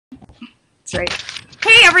That's right.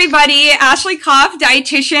 Hey, everybody. Ashley Koff,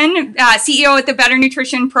 dietitian, CEO at the Better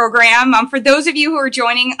Nutrition Program. For those of you who are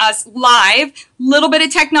joining us live, little bit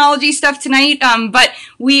of technology stuff tonight, but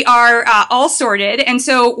we are all sorted. And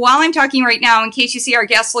so while I'm talking right now, in case you see our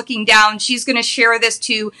guest looking down, she's going to share this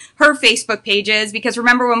to her Facebook pages, because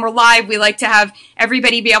remember, when we're live, we like to have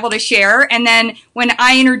everybody be able to share. And then when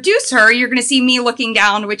I introduce her, you're going to see me looking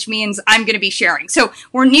down, which means I'm going to be sharing. So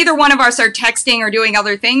neither one of us are texting or doing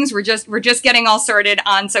other things. We're just getting all sorted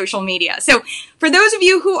on social media. So for those of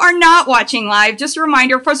you who are not watching live, just a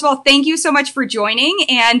reminder, first of all, thank you so much for joining.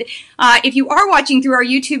 And if you are watching through our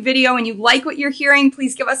YouTube video and you like what you're hearing,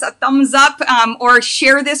 please give us a thumbs up or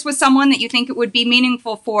share this with someone that you think it would be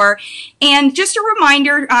meaningful for. And just a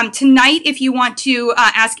reminder, tonight, if you want to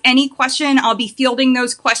ask any question, I'll be fielding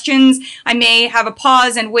those questions. I may have a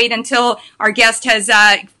pause and wait until our guest has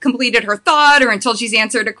completed her thought or until she's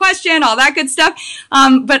answered a question, all that good stuff.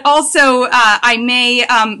 But also, I may,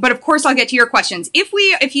 but of course, I'll get to your questions.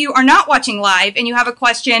 If you are not watching live and you have a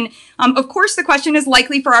question, of course, the question is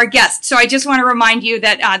likely for our guest. So I just want to remind you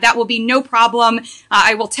that that will be no problem.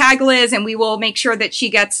 I will tag Liz and we will make sure that she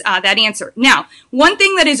gets that answer. Now, one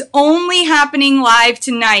thing that is only happening live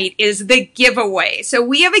tonight is the giveaway. So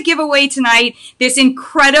we have a giveaway tonight, this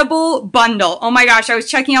incredible bundle. Oh my gosh, I was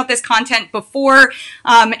checking out this content before,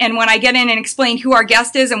 and when I get in and explain who our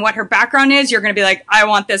guest is and what her background is, you're going to be like, I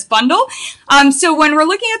want this bundle. So when we're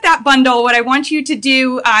looking at that bundle, what I want you to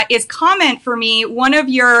do is comment for me one of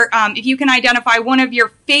your, if you can identify one of your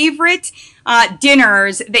favorite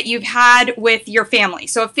dinners that you've had with your family.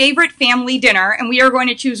 So a favorite family dinner, and we are going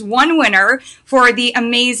to choose one winner for the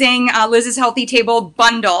amazing Liz's Healthy Table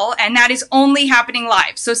bundle, and that is only happening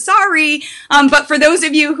live. So sorry, but for those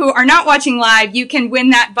of you who are not watching live, you can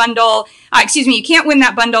win that bundle. You can't win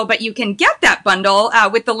that bundle, but you can get that bundle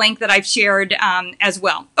with the link that I've shared as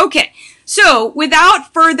well. Okay. So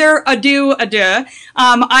without further ado,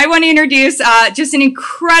 I want to introduce just an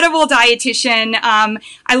incredible dietitian.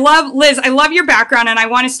 Liz, I love your background, and I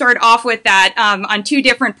want to start off with that on two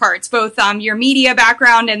different parts, both your media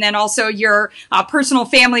background and then also your personal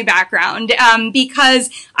family background, because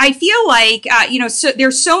I feel like,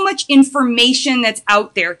 there's so much information that's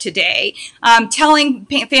out there today, telling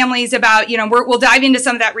families about, we'll dive into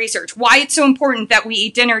some of that research, why it's so important that we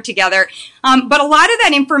eat dinner together. But a lot of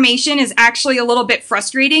that information is actually a little bit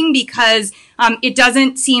frustrating because it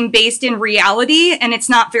doesn't seem based in reality and it's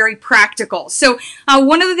not very practical. So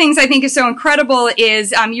one of the things I think is so incredible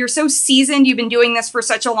is you're so seasoned, you've been doing this for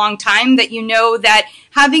such a long time that you know that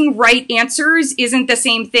having right answers isn't the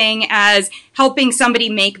same thing as helping somebody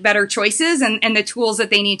make better choices and the tools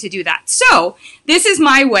that they need to do that. So this is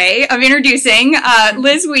my way of introducing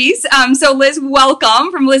Liz Weiss. So Liz,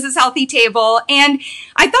 welcome from Liz's Healthy Table. And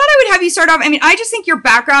I thought I would have you start off. I just think your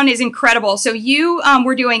background is incredible. So you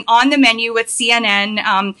were doing On the Menu with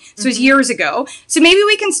CNN, so it was years ago. So maybe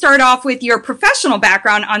we can start off with your professional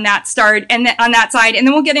background on that side, and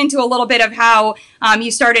then we'll get into a little bit of how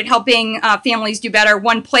you started helping families do better,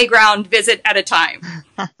 one playground visit at a time.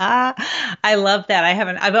 I love that.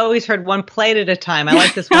 I've always heard one plate at a time. I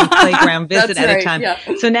like this one playground visit at a time. Yeah.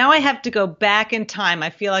 So now I have to go back in time. I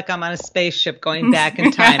feel like I'm on a spaceship going back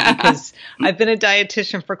in time because I've been a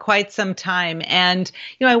dietitian for quite some time. And,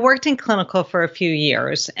 I worked in clinical for a few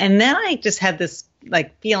years, and then I just had this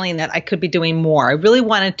feeling that I could be doing more. I really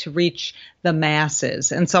wanted to reach the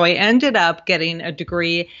masses. And so I ended up getting a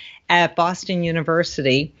degree at Boston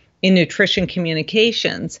University in nutrition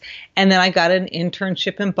communications. And then I got an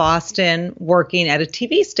internship in Boston working at a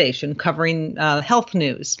TV station covering health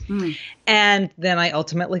news. And then I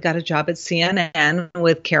ultimately got a job at CNN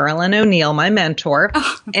with Carolyn O'Neill, my mentor.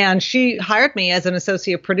 And she hired me as an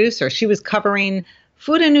associate producer. She was covering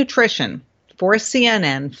food and nutrition for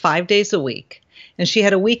CNN 5 days a week. And she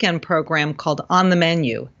had a weekend program called On the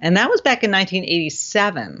Menu. And that was back in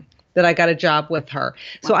 1987. That I got a job with her.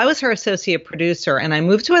 So I was her associate producer, and I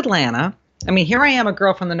moved to Atlanta. Here I am, a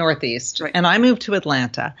girl from the Northeast, right. And I moved to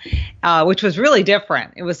Atlanta, which was really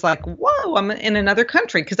different. It was like, whoa, I'm in another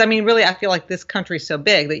country. Because, really, I feel like this country's so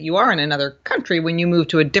big that you are in another country when you move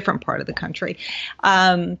to a different part of the country.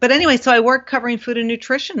 But anyway, so I worked covering food and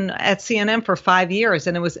nutrition at CNN for 5 years,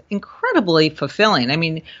 and it was incredibly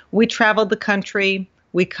fulfilling. We traveled the country.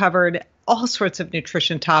 We covered all sorts of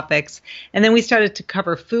nutrition topics. And then we started to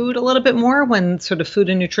cover food a little bit more when sort of food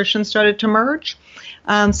and nutrition started to merge.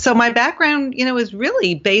 So my background, is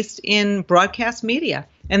really based in broadcast media.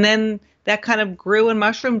 And then that kind of grew and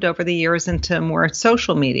mushroomed over the years into more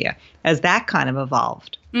social media as that kind of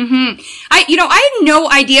evolved. I had no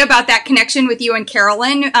idea about that connection with you and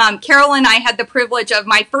Carolyn. Carolyn, I had the privilege of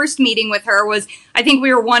my first meeting with her was, I think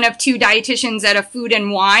we were one of 2 dietitians at a Food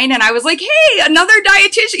and Wine. And I was like, hey, another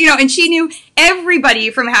dietitian, and she knew everybody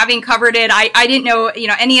from having covered it. I didn't know,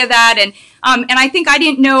 any of that. And I think I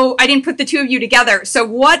didn't put the 2 of you together. So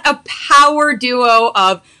what a power duo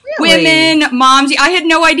of women, moms. I had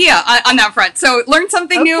no idea on that front. So learn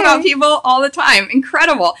something new about people all the time.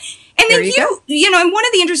 Incredible. And then and one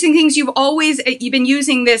of the interesting things you've been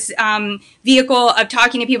using this vehicle of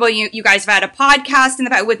talking to people. You guys have had a podcast in the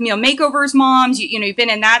past with Meal Makeovers Moms. You've been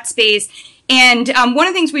in that space. And one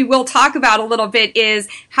of the things we will talk about a little bit is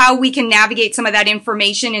how we can navigate some of that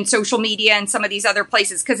information in social media and some of these other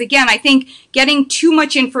places. Because again, I think getting too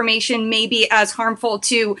much information may be as harmful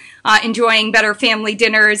to enjoying better family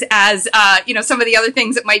dinners as some of the other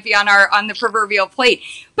things that might be on the proverbial plate.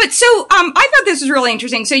 But so I thought this was really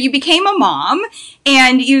interesting. So you became a mom,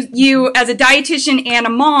 and you as a dietitian and a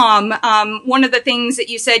mom, one of the things that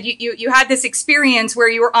you said you had this experience where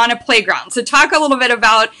you were on a playground. So talk a little bit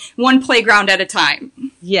about one playground at a time.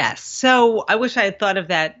 Yes. So I wish I had thought of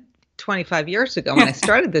that 25 years ago when I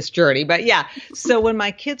started this journey. But yeah, so when my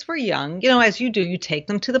kids were young, as you do, you take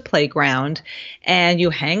them to the playground and you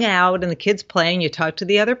hang out and the kids play and you talk to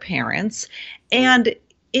the other parents. And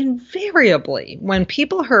invariably, when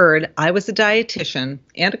people heard I was a dietitian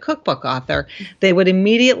and a cookbook author, they would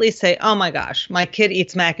immediately say, oh my gosh, my kid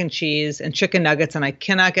eats mac and cheese and chicken nuggets and I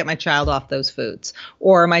cannot get my child off those foods.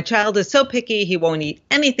 Or my child is so picky, he won't eat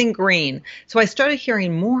anything green. So I started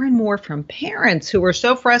hearing more and more from parents who were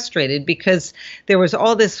so frustrated because there was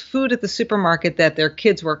all this food at the supermarket that their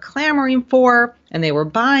kids were clamoring for and they were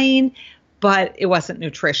buying, but it wasn't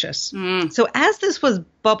nutritious. So as this was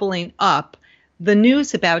bubbling up, the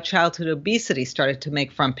news about childhood obesity started to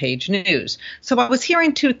make front page news. So I was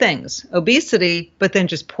hearing 2 things, obesity, but then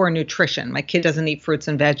just poor nutrition. My kid doesn't eat fruits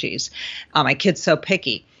and veggies. My kid's so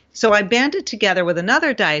picky. So I banded together with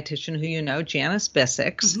another dietitian who you know, Janice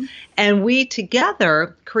Bissix, and we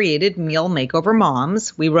together created Meal Makeover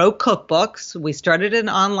Moms. We wrote cookbooks. We started an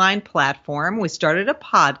online platform. We started a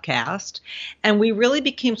podcast, and we really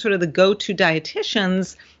became sort of the go-to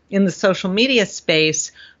dietitians in the social media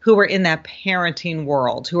space who are in that parenting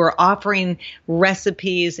world, who are offering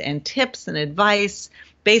recipes and tips and advice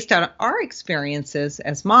based on our experiences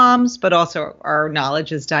as moms, but also our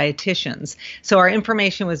knowledge as dietitians. So our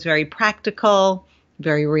information was very practical,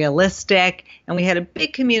 very realistic, and we had a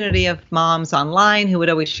big community of moms online who would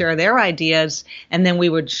always share their ideas, and then we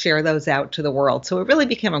would share those out to the world. So it really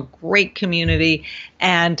became a great community,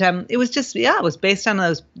 and it was just, it was based on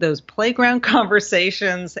those playground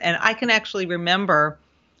conversations, and I can actually remember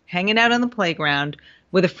hanging out on the playground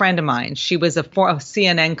with a friend of mine. She was a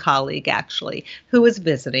CNN colleague, actually, who was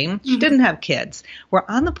visiting. She didn't have kids. We're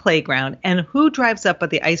on the playground, and who drives up but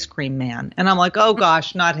the ice cream man? And I'm like, oh,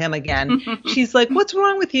 gosh, not him again. She's like, what's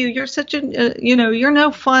wrong with you? You're such a, you're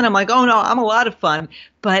no fun. I'm like, oh, no, I'm a lot of fun.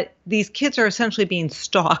 But these kids are essentially being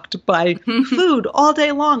stalked by food all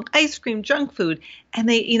day long, ice cream, junk food. And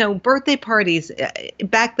they, birthday parties.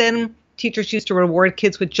 Back then, teachers used to reward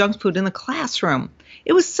kids with junk food in the classroom.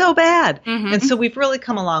 It was so bad. And so we've really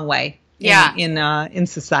come a long way in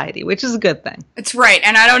society, which is a good thing. That's right.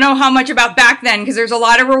 And I don't know how much about back then because there's a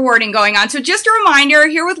lot of rewarding going on. So just a reminder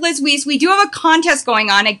here with Liz Weiss, we do have a contest going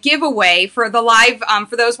on, a giveaway for the live,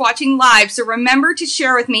 for those watching live. So remember to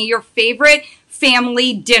share with me your favorite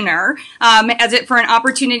family dinner for an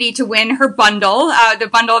opportunity to win her bundle, the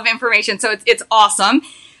bundle of information. So it's awesome.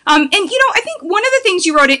 I think one of the things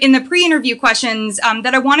you wrote in the pre-interview questions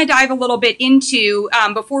that I want to dive a little bit into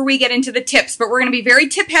before we get into the tips, but we're going to be very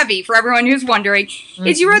tip heavy for everyone who's wondering,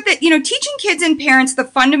 is you wrote that, teaching kids and parents the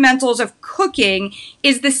fundamentals of cooking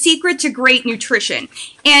is the secret to great nutrition.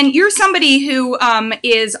 And you're somebody who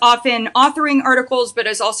is often authoring articles, but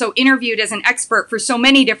is also interviewed as an expert for so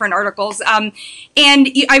many different articles. And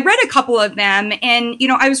I read a couple of them, and,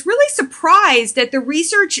 I was really surprised that the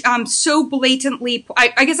research so blatantly,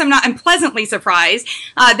 I'm pleasantly surprised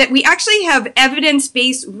that we actually have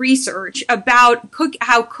evidence-based research about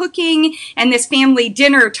how cooking and this family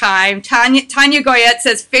dinner time. Tanya Goyette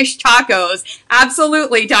says fish tacos.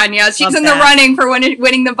 Absolutely, Tanya. She's in the running for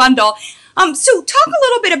winning the bundle. So talk a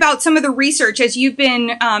little bit about some of the research as you've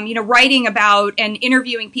been, writing about and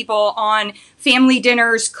interviewing people on family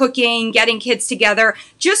dinners, cooking, getting kids together,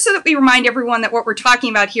 just so that we remind everyone that what we're talking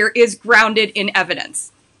about here is grounded in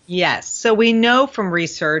evidence. Yes. So we know from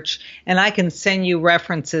research, and I can send you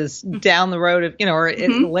references down the road, or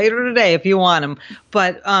later today if you want them.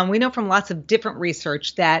 But we know from lots of different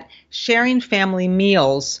research that sharing family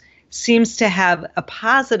meals seems to have a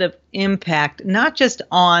positive impact, not just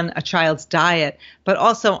on a child's diet, but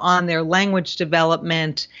also on their language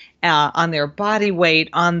development, on their body weight,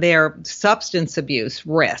 on their substance abuse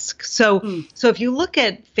risk. So if you look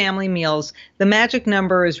at family meals, the magic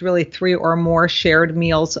number is really 3 or more shared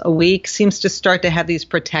meals a week, seems to start to have these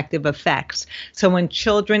protective effects. So when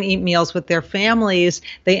children eat meals with their families,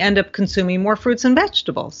 they end up consuming more fruits and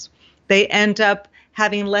vegetables. They end up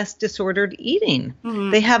having less disordered eating.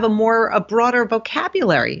 They have a broader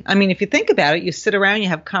vocabulary. I mean, if you think about it, you sit around, you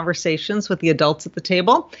have conversations with the adults at the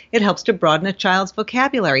table. It helps to broaden a child's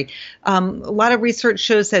vocabulary. A lot of research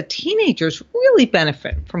shows that teenagers really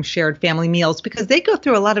benefit from shared family meals because they go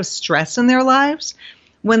through a lot of stress in their lives.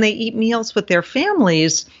 When they eat meals with their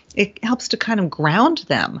families, it helps to kind of ground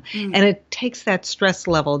them, and it takes that stress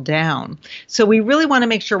level down. So we really want to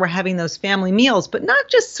make sure we're having those family meals, but not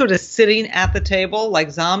just sort of sitting at the table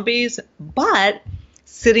like zombies, but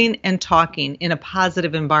sitting and talking in a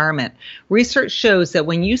positive environment. Research shows that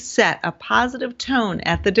when you set a positive tone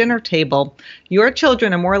at the dinner table, your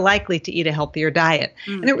children are more likely to eat a healthier diet.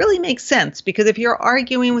 And it really makes sense because if you're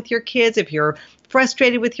arguing with your kids, if you're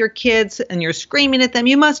frustrated with your kids and you're screaming at them,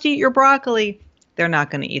 you must eat your broccoli, they're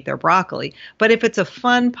not going to eat their broccoli. But if it's a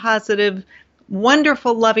fun, positive,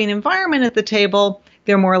 wonderful, loving environment at the table,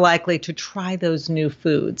 they're more likely to try those new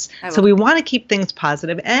foods. So we want to keep things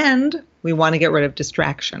positive, and we want to get rid of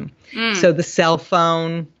distraction. So the cell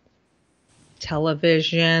phone,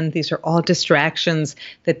 television, these are all distractions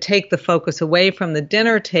that take the focus away from the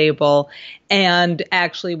dinner table. And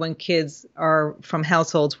actually, when kids are from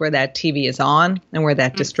households where that TV is on and where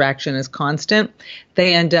that distraction is constant,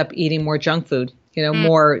 they end up eating more junk food.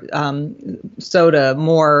 More soda,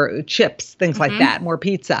 more chips, things like that, more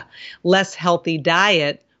pizza, less healthy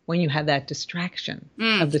diet when you have that distraction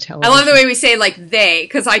of the television. I love the way we say like they,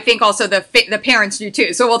 because I think also the parents do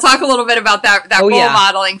too. So we'll talk a little bit about that role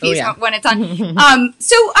modeling piece when it's on. I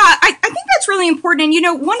think that's really important.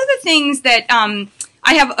 And, one of the things that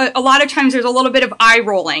I have a lot of times there's a little bit of eye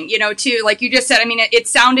rolling, too. Like you just said, I mean, it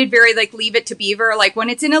sounded very like Leave It to Beaver, like when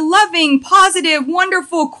it's in a loving, positive,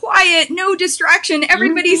 wonderful, quiet, no distraction,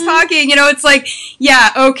 everybody's talking, it's like,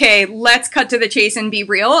 yeah, okay, let's cut to the chase and be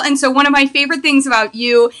real. And so one of my favorite things about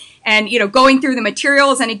you and, going through the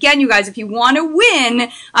materials. And again, you guys, if you want to win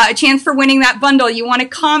a chance for winning that bundle, you want to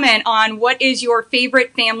comment on what is your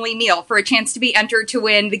favorite family meal for a chance to be entered to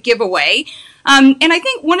win the giveaway. And I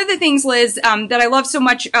think one of the things, Liz, that I love so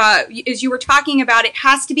much, is you were talking about it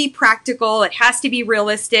has to be practical. It has to be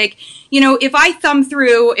realistic. If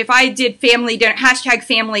I did family dinner, hashtag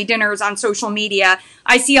family dinners on social media,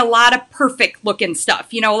 I see a lot of perfect looking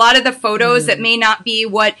stuff, a lot of the photos that may not be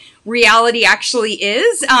what reality actually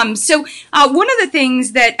is. So one of the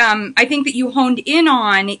things that I think that you honed in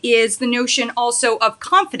on is the notion also of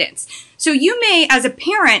confidence. So you may, as a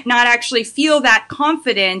parent, not actually feel that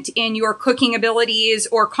confident in your cooking abilities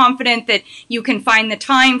or confident that you can find the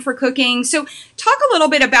time for cooking. So talk a little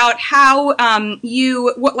bit about how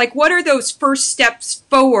what are those first steps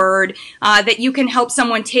forward that you can help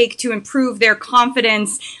someone take to improve their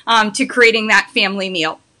confidence to creating that family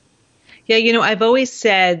meal? Yeah, I've always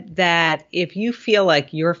said that if you feel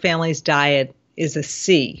like your family's diet is a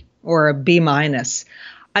C or a B minus,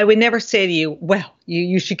 I would never say to you, well,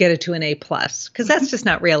 you should get it to an A plus, because that's just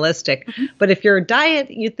not realistic. But if your diet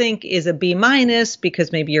you think is a B minus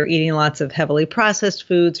because maybe you're eating lots of heavily processed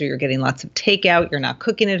foods or you're getting lots of takeout, you're not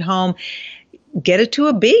cooking at home, get it to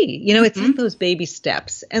a B. It's like those baby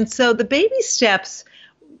steps. And so the baby steps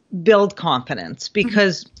build confidence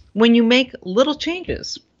because when you make little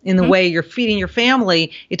changes in the way you're feeding your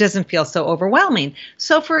family, it doesn't feel so overwhelming.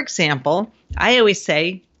 So, for example, I always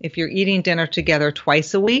say, if you're eating dinner together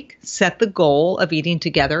twice a week, set the goal of eating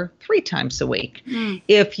together 3 times a week.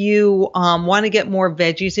 If you want to get more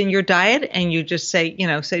veggies in your diet and you just say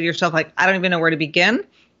to yourself, like, I don't even know where to begin,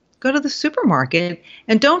 go to the supermarket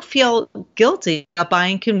and don't feel guilty about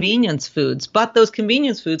buying convenience foods. But those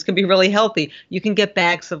convenience foods can be really healthy. You can get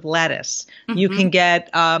bags of lettuce. You can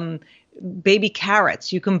get baby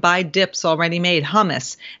carrots. You can buy dips already made,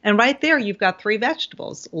 hummus. And right there, you've got 3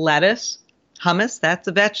 vegetables: lettuce, hummus, that's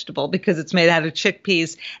a vegetable because it's made out of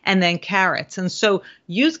chickpeas, and then carrots. And so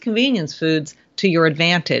use convenience foods to your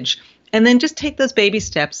advantage. And then just take those baby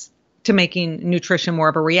steps to making nutrition more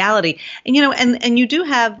of a reality. And, and you do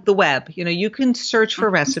have the web. You can search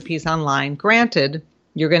for recipes online. Granted,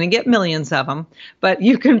 you're going to get millions of them, but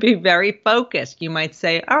you can be very focused. You might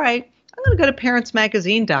say, all right, I'm going to go to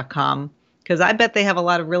parentsmagazine.com because I bet they have a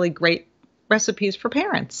lot of really great recipes for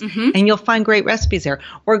parents, and you'll find great recipes there.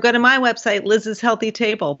 Or go to my website, Liz's Healthy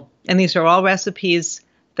Table, and these are all recipes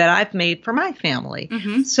that I've made for my family.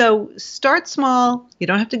 So start small. You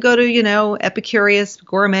don't have to go to, Epicurious,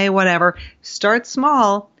 Gourmet, whatever. Start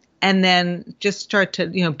small, and then just start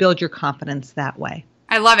to, build your confidence that way.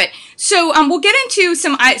 I love it. So we'll get into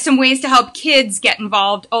some ways to help kids get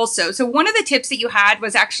involved also. So one of the tips that you had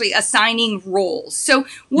was actually assigning roles. So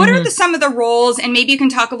what are some of the roles? And maybe you can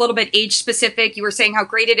talk a little bit age specific. You were saying how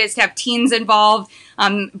great it is to have teens involved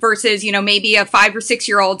versus, maybe a 5 or 6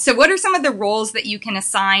 year old. So what are some of the roles that you can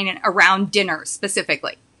assign around dinner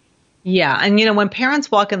specifically? Yeah. And, when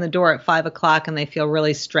parents walk in the door at 5 o'clock and they feel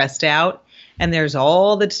really stressed out, and there's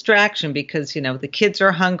all the distraction because, the kids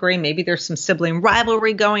are hungry. Maybe there's some sibling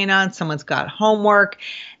rivalry going on. Someone's got homework.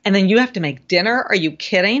 And then you have to make dinner. Are you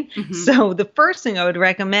kidding? So the first thing I would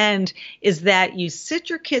recommend is that you sit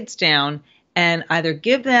your kids down and either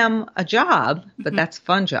give them a job, but that's a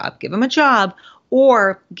fun job. Give them a job,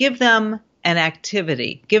 or give them an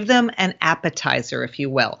activity. Give them an appetizer, if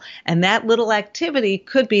you will. And that little activity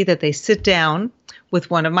could be that they sit down with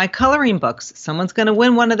one of my coloring books. Someone's going to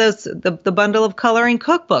win one of those, the bundle of coloring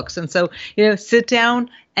cookbooks. And so, sit down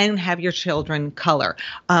and have your children color.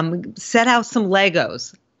 Set out some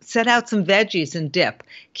Legos. Set out some veggies and dip.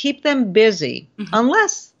 Keep them busy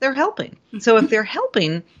unless they're helping. So if they're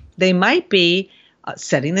helping, they might be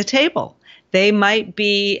setting the table. They might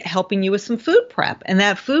be helping you with some food prep. And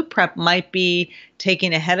that food prep might be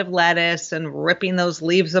taking a head of lettuce and ripping those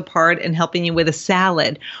leaves apart and helping you with a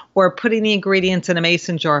salad, or putting the ingredients in a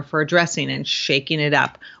mason jar for a dressing and shaking it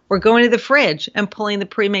up, or going to the fridge and pulling the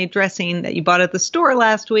pre-made dressing that you bought at the store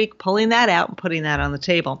last week, pulling that out and putting that on the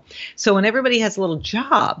table. So when everybody has a little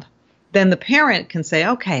job, then the parent can say,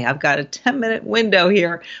 okay, I've got a 10-minute window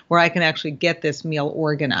here where I can actually get this meal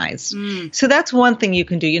organized. So that's one thing you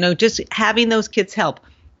can do, just having those kids help.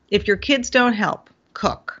 If your kids don't help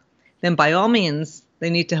cook, then by all means, they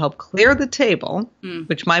need to help clear the table,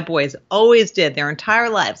 which my boys always did their entire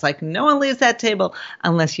lives. Like, no one leaves that table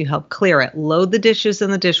unless you help clear it. Load the dishes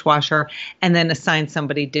in the dishwasher and then assign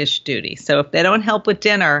somebody dish duty. So if they don't help with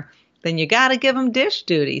dinner, then you got to give them dish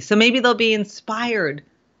duty. So maybe they'll be inspired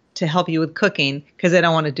to help you with cooking because they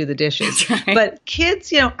don't want to do the dishes. Right. But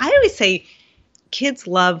kids, I always say kids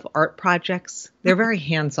love art projects. They're very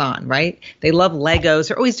hands-on, right? They love Legos.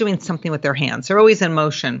 They're always doing something with their hands. They're always in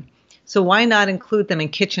motion. So why not include them in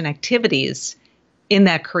kitchen activities in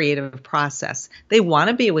that creative process? They want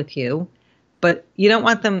to be with you, but you don't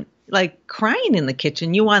want them like crying in the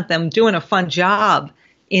kitchen. You want them doing a fun job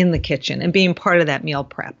in the kitchen and being part of that meal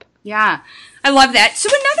prep. Yeah, I love that. So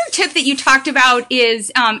another tip that you talked about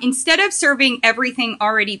is instead of serving everything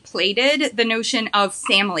already plated, the notion of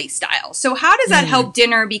family style. So how does that help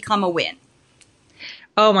dinner become a win?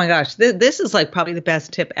 Oh my gosh, this is like probably the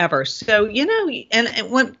best tip ever. So,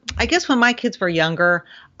 and when my kids were younger,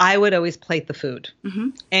 I would always plate the food.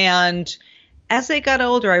 And as they got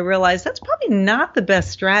older, I realized that's probably not the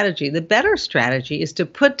best strategy. The better strategy is to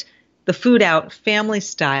put the food out family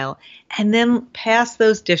style and then pass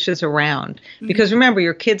those dishes around. Because remember,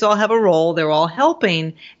 your kids all have a role. They're all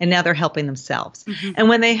helping, and now they're helping themselves. And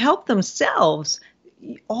when they help themselves,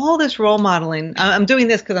 all this role modeling, I'm doing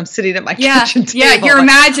this because I'm sitting at my kitchen table. Yeah, you're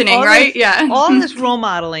imagining, right? All this role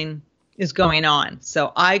modeling is going on.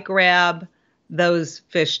 So I grab those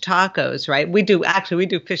fish tacos, right? We do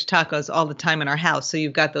fish tacos all the time in our house. So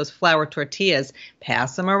you've got those flour tortillas,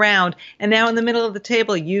 pass them around. And now in the middle of the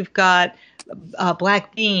table, you've got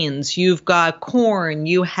black beans, you've got corn,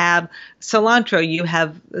 you have cilantro, you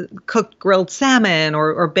have cooked grilled salmon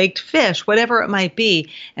or baked fish, whatever it might be.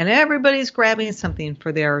 And everybody's grabbing something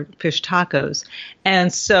for their fish tacos.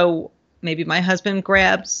 And so maybe my husband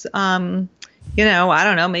grabs, I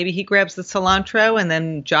don't know, maybe he grabs the cilantro, and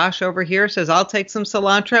then Josh over here says, I'll take some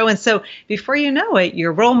cilantro. And so before you know it,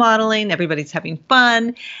 you're role modeling, everybody's having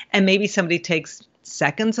fun, and maybe somebody takes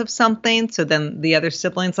seconds of something. So then the other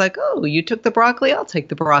sibling's like, oh, you took the broccoli, I'll take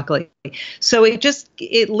the broccoli. So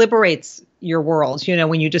it liberates your worlds,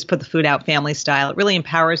 when you just put the food out family style. It really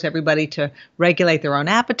empowers everybody to regulate their own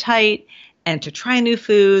appetite and to try new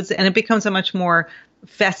foods, and it becomes a much more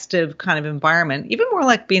festive kind of environment, even more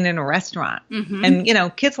like being in a restaurant. And,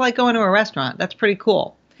 kids like going to a restaurant. That's pretty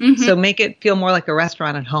cool. So make it feel more like a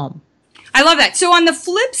restaurant at home. I love that. So on the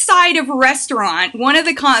flip side of restaurant, one of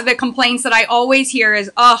the complaints that I always hear is,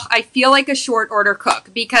 I feel like a short order cook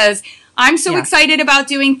because I'm so excited about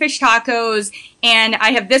doing fish tacos, and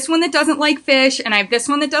I have this one that doesn't like fish, and I have this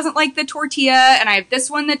one that doesn't like the tortilla, and I have this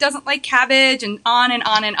one that doesn't like cabbage, and on and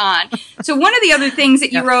on and on. So one of the other things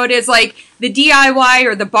that you wrote is like the DIY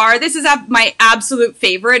or the bar. This is my absolute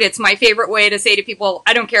favorite. It's my favorite way to say to people,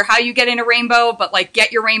 I don't care how you get in a rainbow, but like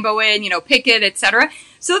get your rainbow in, pick it, etc.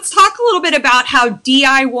 So let's talk a little bit about how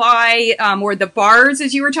DIY or the bars,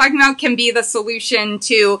 as you were talking about, can be the solution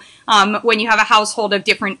to when you have a household of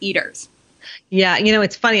different eaters. Yeah,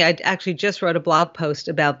 it's funny. I actually just wrote a blog post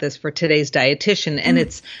about this for today's Dietitian, and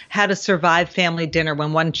it's how to survive family dinner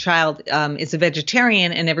when one child is a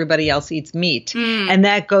vegetarian and everybody else eats meat. And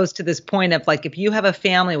that goes to this point of like, if you have a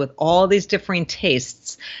family with all these different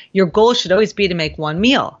tastes, your goal should always be to make one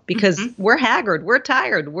meal because we're haggard, we're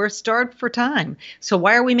tired, we're starved for time. So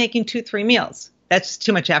why are we making 2-3 meals? That's just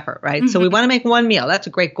too much effort, right? So we want to make one meal. That's a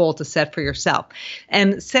great goal to set for yourself.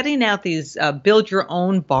 And setting out these build your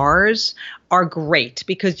own bars are great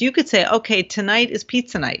because you could say, okay, tonight is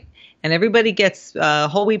pizza night. And everybody gets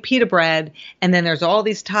whole wheat pita bread, and then there's all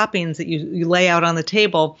these toppings that you lay out on the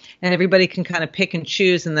table, and everybody can kind of pick and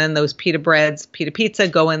choose, and then those pita breads, pita pizza,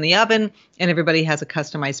 go in the oven, and everybody has a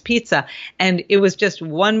customized pizza. And it was just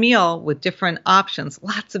one meal with different options,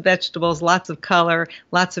 lots of vegetables, lots of color,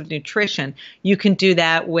 lots of nutrition. You can do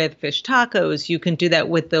that with fish tacos. You can do that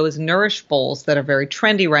with those Nourish bowls that are very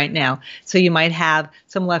trendy right now. So you might have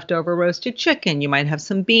some leftover roasted chicken. You might have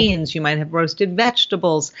some beans. You might have roasted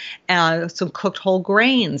vegetables. Some cooked whole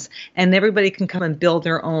grains, and everybody can come and build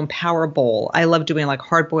their own power bowl. I love doing like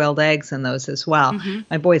hard-boiled eggs in those as well.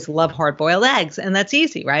 My boys love hard-boiled eggs, and that's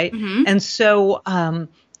easy, right? And so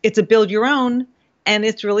it's a build your own, and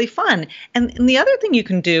it's really fun. And the other thing you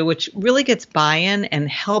can do, which really gets buy-in and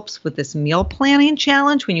helps with this meal planning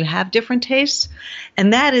challenge when you have different tastes,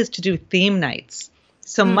 and that is to do theme nights.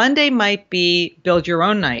 So Monday might be build your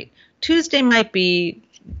own night. Tuesday might be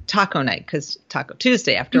taco night, because Taco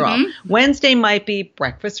Tuesday after all. Wednesday might be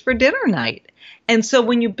breakfast for dinner night. And so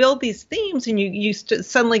when you build these themes and you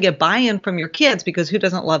suddenly get buy-in from your kids, because who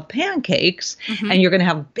doesn't love pancakes, and you're going to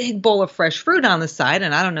have a big bowl of fresh fruit on the side,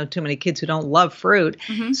 and I don't know too many kids who don't love fruit.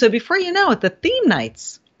 So before you know it, the theme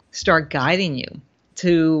nights start guiding you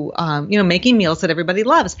to, making meals that everybody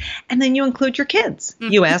loves. And then you include your kids.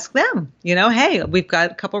 You ask them, hey, we've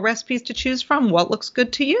got a couple recipes to choose from. What looks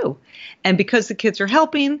good to you? And because the kids are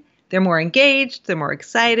helping, they're more engaged, they're more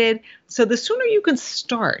excited. So the sooner you can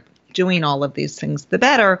start doing all of these things, the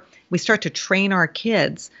better. We start to train our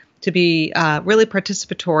kids to be really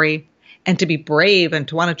participatory and to be brave and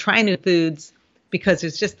to want to try new foods, because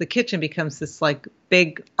it's just the kitchen becomes this like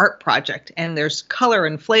big art project, and there's color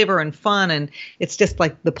and flavor and fun, and it's just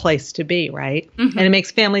like the place to be, right? And it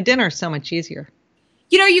makes family dinner so much easier.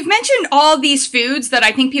 You've mentioned all these foods that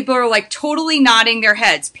I think people are like totally nodding their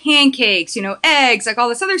heads, pancakes, eggs, like all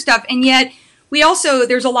this other stuff. And yet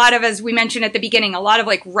there's a lot of, as we mentioned at the beginning, a lot of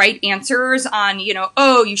like right answers on,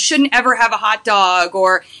 oh, you shouldn't ever have a hot dog,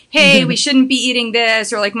 or, hey, we shouldn't be eating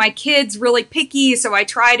this, or like my kid's really picky, so I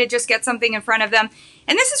try to just get something in front of them.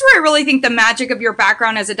 And this is where I really think the magic of your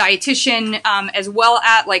background as a dietitian, as well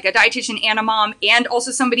as like a dietitian and a mom, and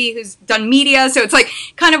also somebody who's done media. So it's like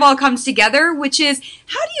kind of all comes together, which is,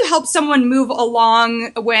 how do you help someone move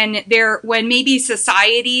along when maybe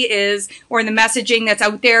society is, or the messaging that's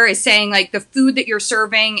out there is saying like the food that you're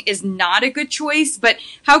serving is not a good choice, but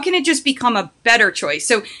how can it just become a better choice?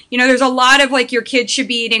 So, there's a lot of like your kids should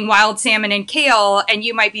be eating wild salmon and kale, and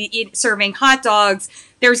you might be serving hot dogs.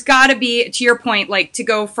 There's got to be, to your point, like to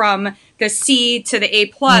go from the C to the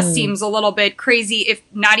A+ seems a little bit crazy, if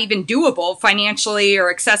not even doable financially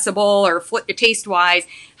or accessible or taste wise.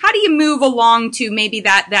 How do you move along to maybe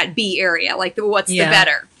that B area? Like what's the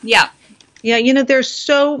better? Yeah. Yeah, there's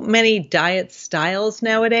so many diet styles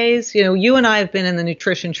nowadays. You and I have been in the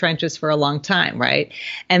nutrition trenches for a long time, right?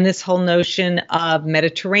 And this whole notion of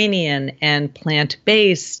Mediterranean and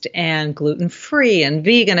plant-based and gluten-free and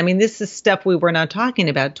vegan, I mean, this is stuff we were not talking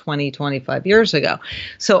about 20, 25 years ago.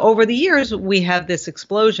 So over the years, we have this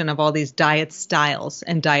explosion of all these diet styles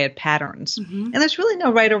and diet patterns. And there's really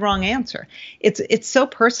no right or wrong answer. It's so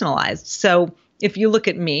personalized. So if you look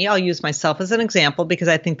at me, I'll use myself as an example because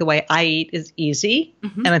I think the way I eat is easy,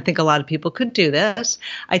 and I think a lot of people could do this.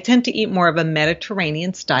 I tend to eat more of a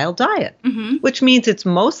Mediterranean style diet, which means it's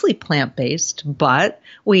mostly plant-based, but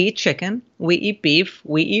we eat chicken, we eat beef,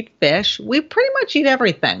 we eat fish, we pretty much eat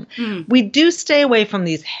everything. We do stay away from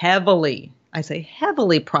these heavily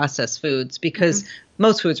processed foods because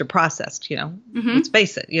most foods are processed, let's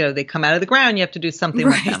face it, they come out of the ground, you have to do something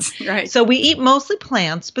with them. Right. So we eat mostly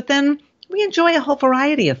plants, but then we enjoy a whole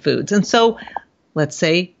variety of foods. And so let's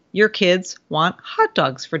say your kids want hot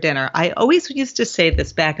dogs for dinner. I always used to say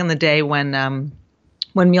this back in the day when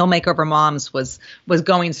Meal Makeover Moms was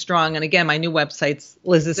going strong. And again, my new website's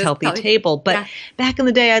Liz's Healthy Table. But back in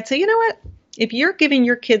the day, I'd say, you know what? If you're giving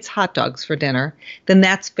your kids hot dogs for dinner, then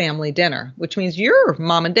that's family dinner, which means your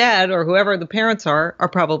mom and dad or whoever the parents are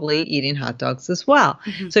probably eating hot dogs as well.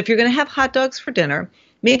 So if you're going to have hot dogs for dinner,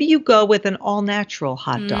 maybe you go with an all-natural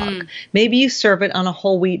hot dog. Maybe you serve it on a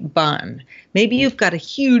whole wheat bun. Maybe you've got a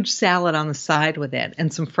huge salad on the side with it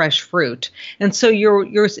and some fresh fruit. And so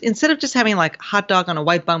you're instead of just having like hot dog on a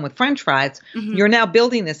white bun with French fries, you're now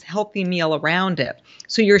building this healthy meal around it.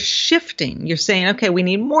 So you're shifting. You're saying, okay, we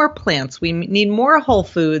need more plants. We need more whole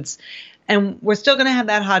foods. And we're still going to have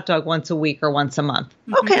that hot dog once a week or once a month.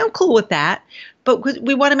 Okay, I'm cool with that. But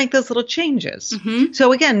we want to make those little changes.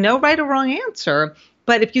 So again, no right or wrong answer.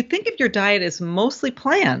 But if you think of your diet as mostly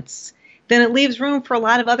plants, then it leaves room for a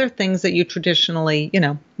lot of other things that you traditionally,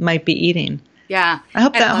 might be eating. Yeah. I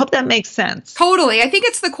hope that makes sense. Totally. I think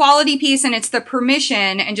it's the quality piece and it's the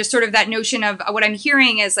permission and just sort of that notion of what I'm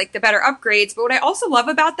hearing is like the better upgrades. But what I also love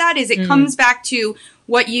about that is it comes back to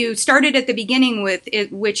what you started at the beginning with,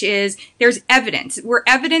 which is there's evidence. We're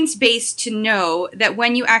evidence-based to know that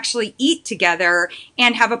when you actually eat together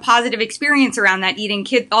and have a positive experience around that eating,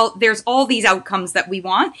 there's all these outcomes that we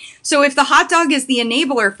want. So if the hot dog is the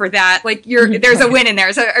enabler for that, like there's a win in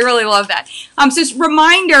there. So I really love that. So just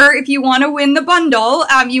reminder, if you want to win the bundle,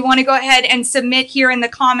 you want to go ahead and submit here in the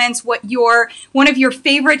comments what one of your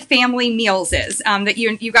favorite family meals is that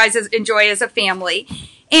you guys enjoy as a family.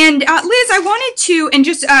 And Liz, I wanted to, and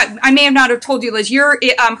just I may have not have told you, Liz, her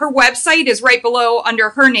website is right below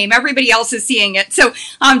under her name. Everybody else is seeing it. So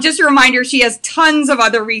just a reminder, she has tons of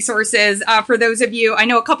other resources for those of you. I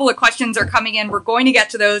know a couple of questions are coming in. We're going to get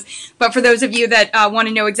to those. But for those of you that want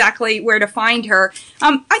to know exactly where to find her,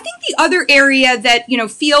 I think the other area that,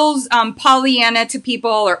 feels Pollyanna to people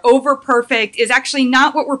or over perfect is actually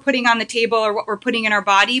not what we're putting on the table or what we're putting in our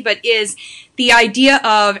body, but is the idea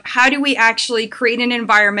of how do we actually create an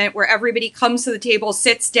environment where everybody comes to the table,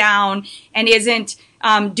 sits down, and isn't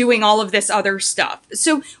doing all of this other stuff.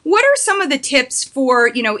 So what are some of the tips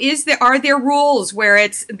for, are there rules where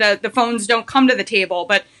it's the phones don't come to the table,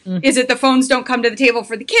 but is it the phones don't come to the table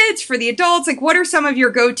for the kids, for the adults? Like what are some of your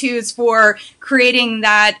go-tos for creating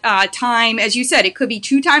that time? As you said, it could be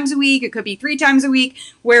 2 times a week, it could be 3 times a week,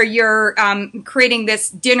 where you're creating this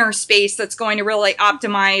dinner space that's going to really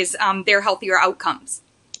optimize their healthier outcomes.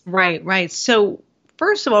 Right. So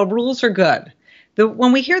first of all, rules are good.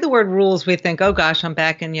 When we hear the word rules, we think, oh gosh, I'm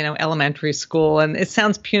back in, elementary school, and it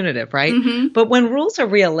sounds punitive, right? But when rules are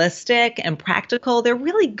realistic and practical, they're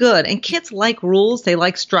really good. And kids like rules. They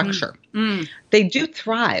like structure. They do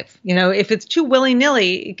thrive. If it's too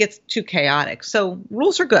willy-nilly, it gets too chaotic. So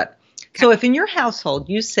rules are good. Okay. So if in your household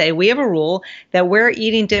you say we have a rule that we're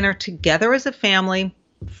eating dinner together as a family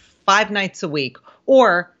 5 nights a week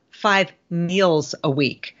or 5 meals a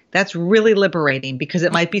week, that's really liberating because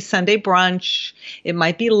it might be Sunday brunch, it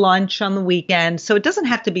might be lunch on the weekend. So it doesn't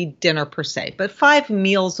have to be dinner per se, but 5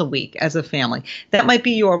 meals a week as a family. That might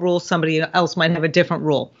be your rule. Somebody else might have a different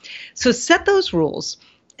rule. So set those rules.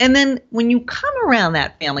 And then when you come around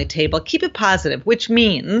that family table, keep it positive, which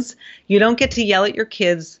means you don't get to yell at your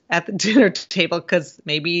kids at the dinner table because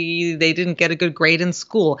maybe they didn't get a good grade in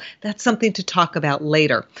school. That's something to talk about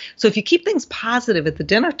later. So if you keep things positive at the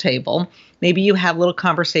dinner table, maybe you have little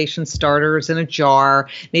conversation starters in a jar.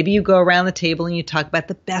 Maybe you go around the table and you talk about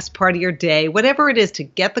the best part of your day, whatever it is to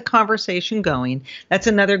get the conversation going. That's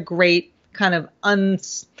another great kind of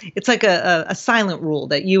it's like a silent rule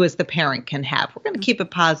that you as the parent can have. We're going to keep it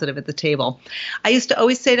positive at the table. I used to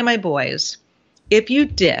always say to my boys, if you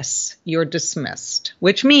diss, you're dismissed,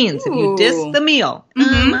 which means if you diss the meal,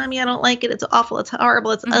 Mommy, I don't like it. It's awful. It's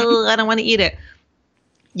horrible. It's, I don't want to eat it.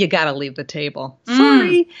 You got to leave the table.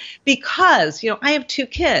 Sorry. Because, I have 2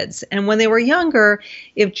 kids. And when they were younger,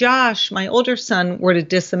 if Josh, my older son, were to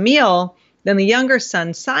diss a meal, then the younger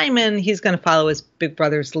son, Simon, he's going to follow his big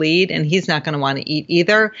brother's lead, and he's not going to want to eat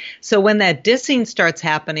either. So when that dissing starts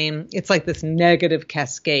happening, it's like this negative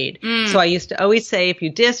cascade. So I used to always say, if you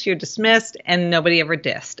diss, you're dismissed, and nobody ever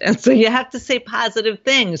dissed. And so you have to say positive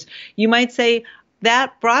things. You might say,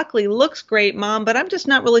 that broccoli looks great, Mom, but I'm just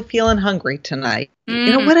not really feeling hungry tonight.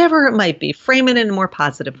 Whatever it might be, frame it in a more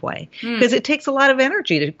positive way. Because it takes a lot of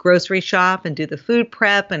energy to grocery shop and do the food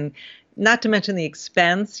prep, and not to mention the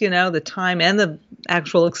expense, the time and the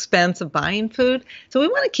actual expense of buying food. So we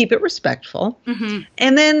want to keep it respectful.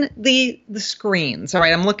 And then the screens. All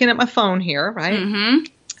right, I'm looking at my phone here, right?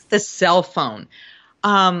 The cell phone.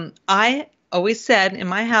 I always said in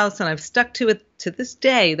my house, and I've stuck to it to this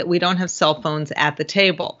day that we don't have cell phones at the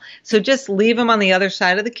table. So just leave them on the other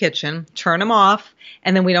side of the kitchen, turn them off,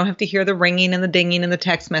 and then we don't have to hear the ringing and the dinging and the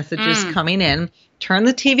text messages coming in. Turn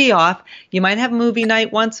the TV off. You might have movie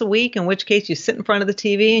night once a week, in which case you sit in front of the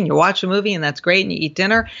TV and you watch a movie, and that's great, and you eat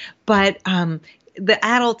dinner. But the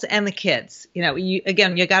adults and the kids, you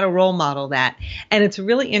got to role model that. And it's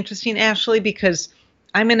really interesting, Ashley, because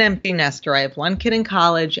I'm an empty nester. I have one kid in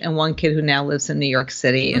college and one kid who now lives in New York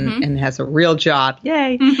City and has a real job.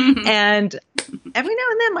 Yay. And every now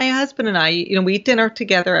and then my husband and I, we eat dinner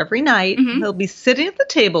together every night. He'll be sitting at the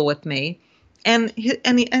table with me. And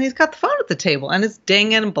he's got the phone at the table, and it's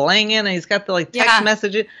dinging and blinging, and he's got the text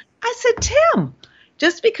messages. I said, Tim,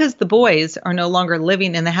 just because the boys are no longer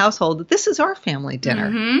living in the household, this is our family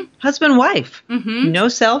dinner. Husband, wife, no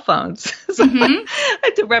cell phones. So I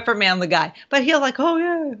had to reprimand the guy. But he'll oh,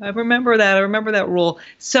 yeah, I remember that. I remember that rule.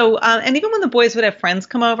 So, and even when the boys would have friends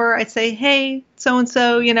come over, I'd say, hey,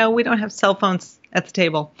 so-and-so, we don't have cell phones at the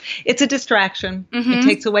table. It's a distraction. It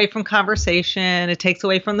takes away from conversation. It takes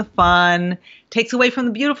away from the fun. It takes away from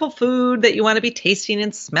the beautiful food that you want to be tasting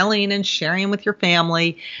and smelling and sharing with your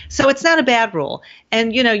family. So it's not a bad rule.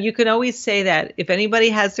 And, you can always say that if anybody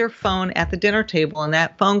has their phone at the dinner table and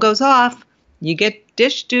that phone goes off, you get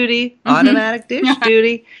dish duty, automatic dish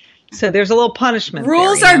duty. So there's a little punishment.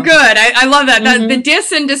 Rules are good. I love that. The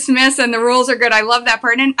dis and dismiss and the rules are good. I love that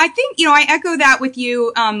part. And I think, I echo that with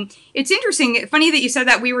you. It's interesting. Funny that you said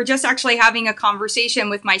that. We were just actually having a conversation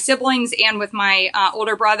with my siblings and with my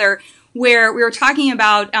older brother where we were talking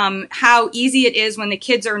about how easy it is when the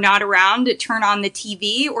kids are not around to turn on the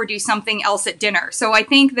TV or do something else at dinner. So I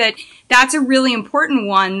think that that's a really important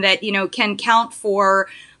one that, can count for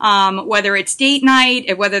whether it's date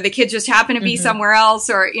night, whether the kids just happen to be somewhere else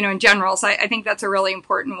or, in general. So I think that's a really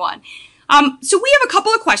important one. So we have a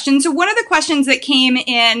couple of questions. So one of the questions that came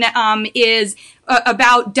in is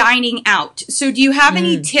about dining out. So do you have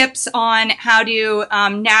any tips on how to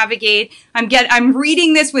navigate? I'm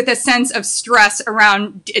reading this with a sense of stress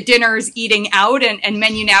around dinners, eating out, and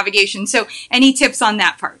menu navigation. So any tips on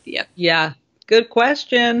that part? Yeah. Good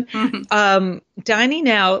question. Dining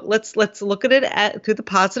out, let's look at it through the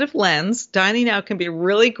positive lens. Dining out can be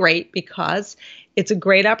really great because it's a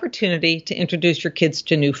great opportunity to introduce your kids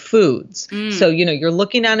to new foods. So, you're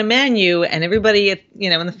looking on a menu and everybody,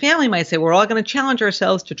 in the family might say, we're all going to challenge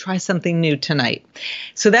ourselves to try something new tonight.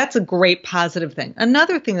 So that's a great positive thing.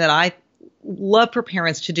 Another thing that I love for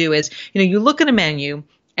parents to do is, you look at a menu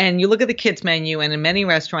and you look at the kids menu, and in many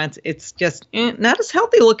restaurants, it's just not as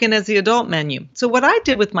healthy looking as the adult menu. So what I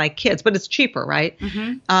did with my kids, but it's cheaper, right?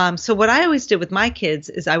 So what I always did with my kids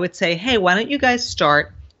is I would say, hey, why don't you guys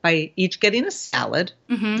start by each getting a salad.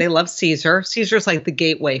 They love Caesar. Caesar's like the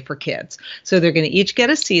gateway for kids. So they're going to each get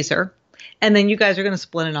a Caesar, and then you guys are going to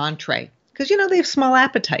split an entree because, they have small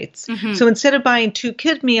appetites. So instead of buying 2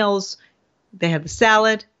 kid meals, they have the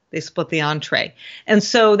salad, they split the entree. And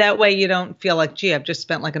so that way you don't feel like, gee, I've just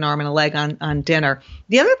spent like an arm and a leg on dinner.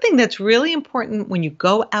 The other thing that's really important when you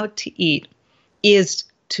go out to eat is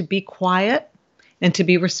to be quiet and to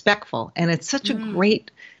be respectful. And it's such a great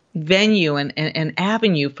venue and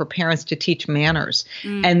avenue for parents to teach manners.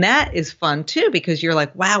 And that is fun too, because you're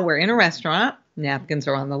like, wow, we're in a restaurant. Napkins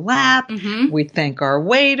are on the lap. We thank our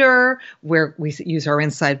waiter. We use our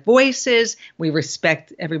inside voices. We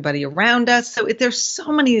respect everybody around us. So there's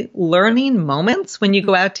so many learning moments when you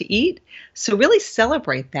go out to eat. So really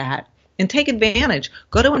celebrate that and take advantage.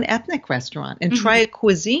 Go to an ethnic restaurant and try a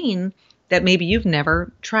cuisine that maybe you've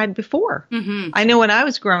never tried before. I know when I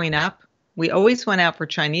was growing up, we always went out for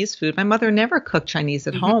Chinese food. My mother never cooked Chinese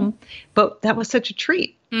at home, but that was such a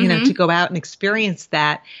treat, to go out and experience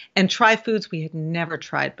that and try foods we had never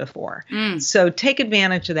tried before. So take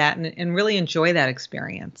advantage of that and really enjoy that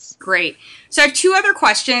experience. Great. So I have 2 other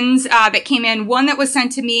questions that came in. One that was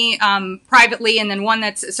sent to me privately, and then one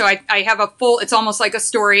that's, so I have a full, it's almost like a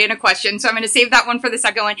story and a question. So I'm going to save that one for the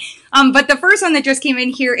second one. But the first one that just came in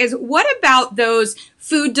here is, what about those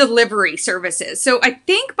food delivery services? So I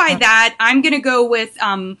think by that, I'm going to go with,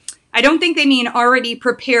 I don't think they mean already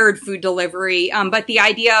prepared food delivery, but the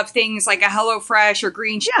idea of things like a HelloFresh or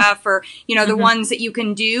Green Chef or, the ones that you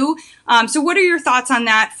can do. So what are your thoughts on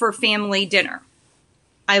that for family dinner?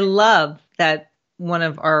 I love that one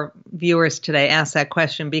of our viewers today asked that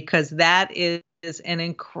question, because that is an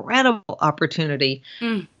incredible opportunity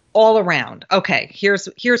all around. Okay,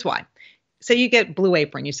 here's why. Say you get Blue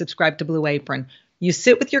Apron, you subscribe to Blue Apron. You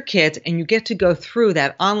sit with your kids and you get to go through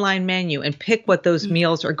that online menu and pick what those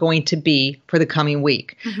meals are going to be for the coming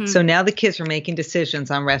week. So now the kids are making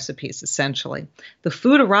decisions on recipes, essentially. The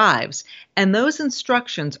food arrives, and those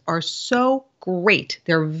instructions are so great.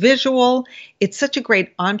 They're visual. It's such a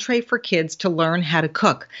great entree for kids to learn how to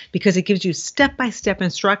cook because it gives you step-by-step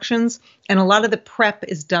instructions, and a lot of the prep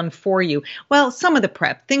is done for you. Well, some of the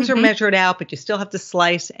prep. Things are measured out, but you still have to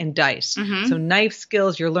slice and dice. So knife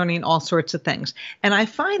skills, you're learning all sorts of things. And I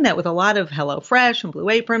find that with a lot of HelloFresh and Blue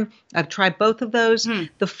Apron, I've tried both of those.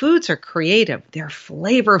 The foods are creative. They're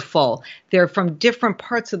flavorful. They're from different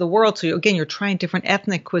parts of the world. So again, you're trying different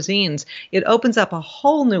ethnic cuisines. It opens up a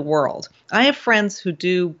whole new world. I have friends who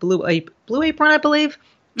do Blue Apron, I believe,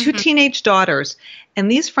 2 teenage daughters. And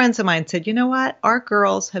these friends of mine said, you know what? Our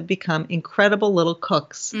girls have become incredible little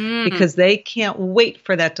cooks because they can't wait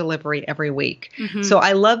for that delivery every week. So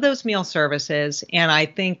I love those meal services. And I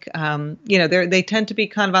think, they tend to be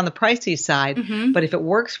kind of on the pricey side. But if it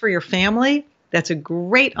works for your family, that's a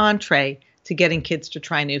great entree to getting kids to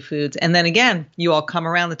try new foods. And then again, you all come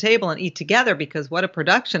around the table and eat together because what a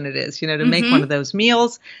production it is, to make one of those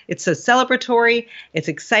meals. It's so celebratory, it's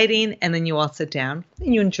exciting, and then you all sit down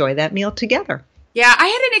and you enjoy that meal together. Yeah, I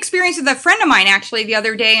had an experience with a friend of mine actually the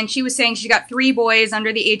other day, and she was saying she got 3 boys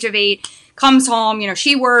under the age of 8, comes home,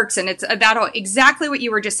 she works, and it's about exactly what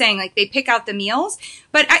you were just saying, like they pick out the meals.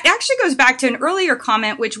 But it actually goes back to an earlier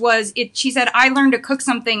comment, which was, she said, I learned to cook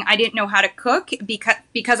something I didn't know how to cook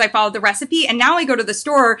because I followed the recipe. And now I go to the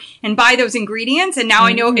store and buy those ingredients. And now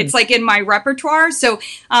I know it's like in my repertoire. So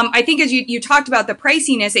I think as you talked about the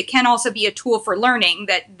priciness, it can also be a tool for learning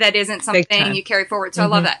that isn't something you carry forward. So I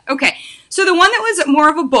love that. Okay. So the one that was more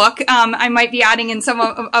of a book, I might be adding in some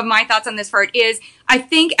of my thoughts on this part, is I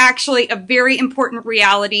think actually a very important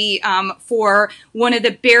reality for one of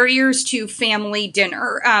the barriers to family dinner.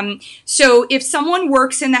 So if someone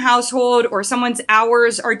works in the household or someone's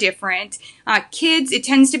hours are different, kids, it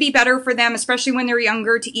tends to be better for them, especially when they're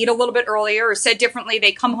younger, to eat a little bit earlier. Or said differently,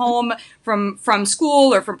 they come home from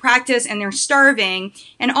school or from practice and they're starving.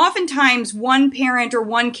 And oftentimes one parent or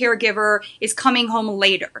one caregiver is coming home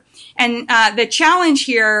later. And the challenge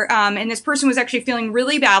here, and this person was actually feeling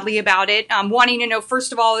really badly about it, wanting to know,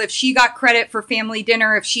 first of all, if she got credit for family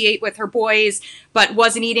dinner, if she ate with her boys, but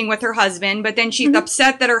wasn't eating with her husband. But then she's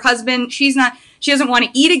upset that her husband, she doesn't want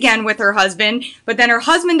to eat again with her husband, but then her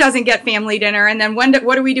husband doesn't get family dinner. And then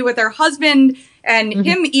what do we do with her husband and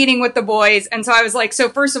him eating with the boys? And so I was like, so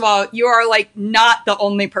first of all, you are like not the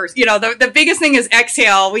only person, the biggest thing is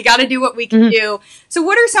exhale. We got to do what we can do. So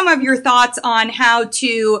what are some of your thoughts on how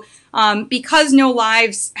to, because no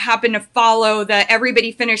lives happen to follow that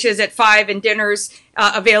everybody finishes at 5 and dinner's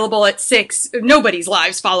available at 6. Nobody's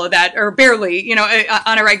lives follow that, or barely,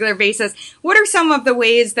 on a regular basis. What are some of the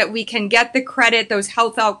ways that we can get the credit, those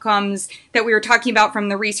health outcomes that we were talking about from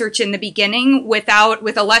the research in the beginning with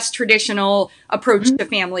a less traditional approach to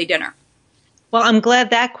family dinner? Well, I'm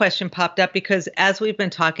glad that question popped up because as we've been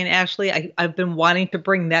talking, Ashley, I've been wanting to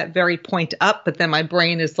bring that very point up, but then my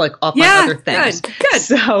brain is like off on other things. Good.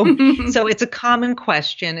 So it's a common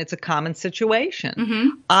question. It's a common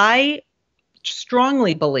situation. I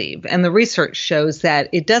strongly believe, and the research shows that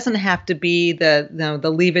it doesn't have to be the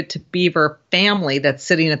Leave It to Beaver family that's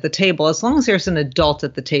sitting at the table, as long as there's an adult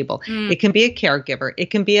at the table. It can be a caregiver,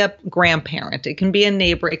 it can be a grandparent, it can be a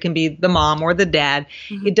neighbor, it can be the mom or the dad.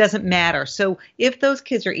 It doesn't matter. So if those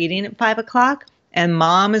kids are eating at 5 o'clock and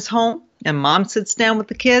mom is home and mom sits down with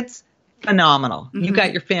the kids, phenomenal. You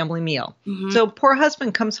got your family meal. So poor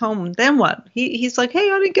husband comes home, then what? He's like,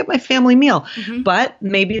 hey, I didn't get my family meal. But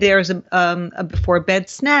maybe there's a before bed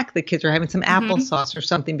snack. The kids are having some applesauce or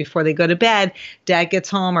something before they go to bed. Dad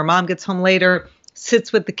gets home or mom gets home later,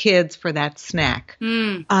 sits with the kids for that snack.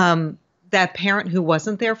 That parent who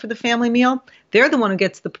wasn't there for the family meal, they're the one who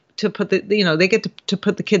gets to put they get to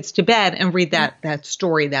put the kids to bed and read that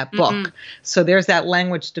story, that book. So there's that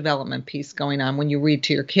language development piece going on when you read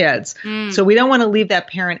to your kids. So we don't want to leave that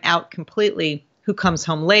parent out completely who comes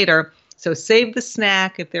home later. So save the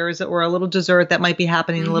snack if there is, or a little dessert that might be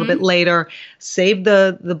happening a little bit later. Save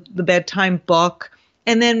the bedtime book.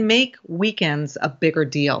 And then make weekends a bigger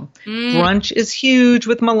deal. Brunch is huge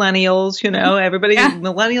with millennials.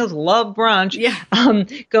 Millennials love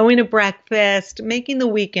brunch. Going to breakfast, making the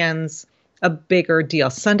weekends a bigger deal.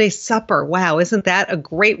 Sunday supper. Wow, isn't that a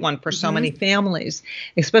great one for so many families,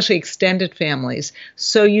 especially extended families?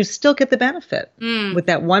 So you still get the benefit with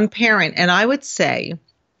that one parent. And I would say,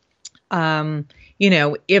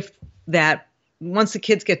 if that once the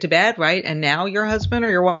kids get to bed, right, and now your husband or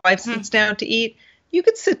your wife sits down to eat, you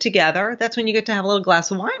could sit together. That's when you get to have a little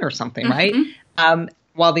glass of wine or something, right?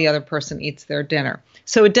 While the other person eats their dinner.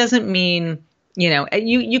 So it doesn't mean,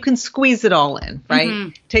 you can squeeze it all in,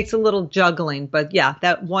 right? Takes a little juggling, but yeah,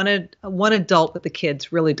 that one adult with the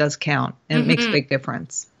kids really does count, and it makes a big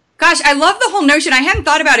difference. Gosh, I love the whole notion. I hadn't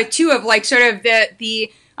thought about it too, of like sort of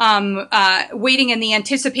the waiting and the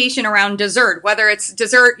anticipation around dessert, whether it's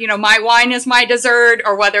dessert, my wine is my dessert,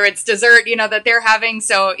 or whether it's dessert, that they're having.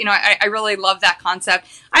 So, I really love that concept.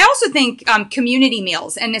 I also think community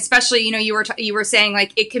meals, and especially, you were saying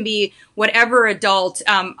like it can be whatever adult.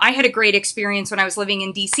 I had a great experience when I was living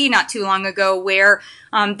in DC not too long ago, where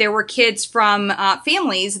there were kids from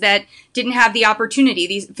families that didn't have the opportunity.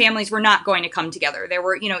 These families were not going to come together. There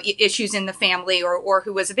were, issues in the family or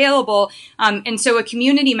who was available. And so a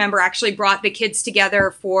community member actually brought the kids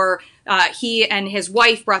together for he and his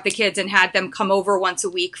wife brought the kids and had them come over once a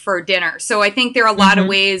week for dinner. So I think there are a lot of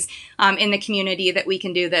ways in the community that we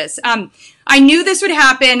can do this. I knew this would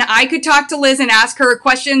happen. I could talk to Liz and ask her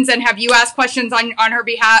questions and have you ask questions on her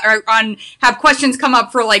behalf, or have questions come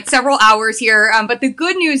up for like several hours here. But the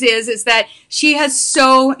good news is that she has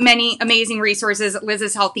so many amazing resources at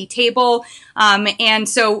Liz's Healthy Table. And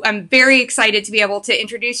so I'm very excited to be able to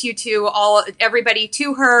introduce you to everybody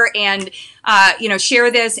to her and,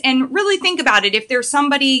 share this and really think about it. If there's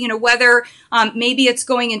somebody, whether maybe it's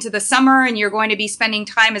going into the summer and you're going to be spending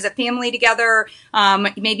time as a family together,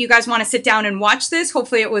 maybe you guys want to sit down and watch this.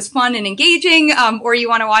 Hopefully it was fun and engaging, or you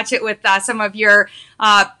want to watch it with some of your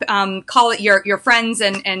call it your friends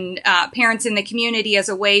and parents in the community as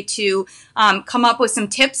a way to come up with some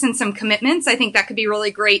tips and some commitments. I think that could be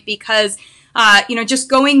really great because just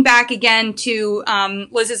going back again to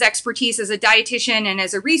Liz's expertise as a dietitian and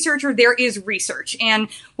as a researcher, there is research. And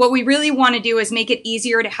what we really want to do is make it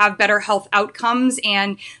easier to have better health outcomes.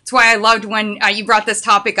 And that's why I loved when you brought this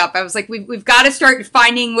topic up. I was like, we've got to start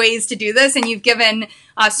finding ways to do this. And you've given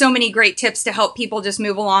so many great tips to help people just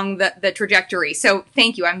move along the trajectory. So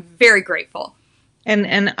thank you. I'm very grateful.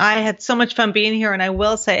 And I had so much fun being here. And I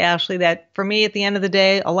will say, Ashley, that for me, at the end of the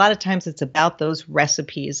day, a lot of times it's about those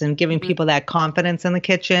recipes and giving people that confidence in the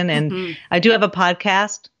kitchen. And I do have a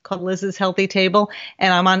podcast called Liz's Healthy Table,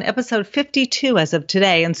 and I'm on episode 52 as of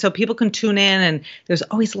today. And so people can tune in, and there's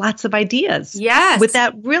always lots of ideas. Yes.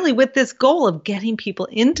 With this goal of getting people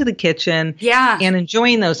into the kitchen and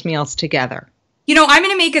enjoying those meals together. I'm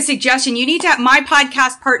going to make a suggestion. You need to have my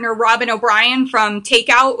podcast partner, Robin O'Brien from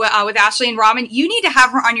Takeout with Ashley and Robin. You need to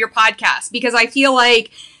have her on your podcast because I feel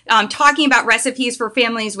like talking about recipes for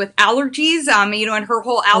families with allergies, and her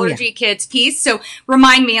whole allergy kids piece. So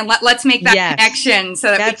remind me and let's make that connection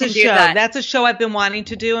so that we can do that. That's a show I've been wanting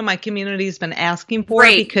to do and my community's been asking for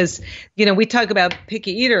because, we talk about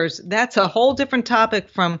picky eaters. That's a whole different topic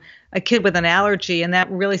from a kid with an allergy, and that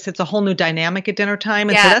really sets a whole new dynamic at dinner time.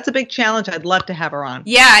 And so that's a big challenge. I'd love to have her on.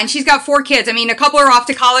 Yeah, and she's got 4 kids. I mean, a couple are off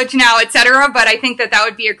to college now, et cetera, but I think that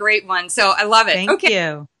would be a great one. So I love it. Thank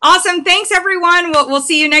you. Awesome. Thanks, everyone. We'll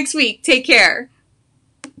see you next week. Take care.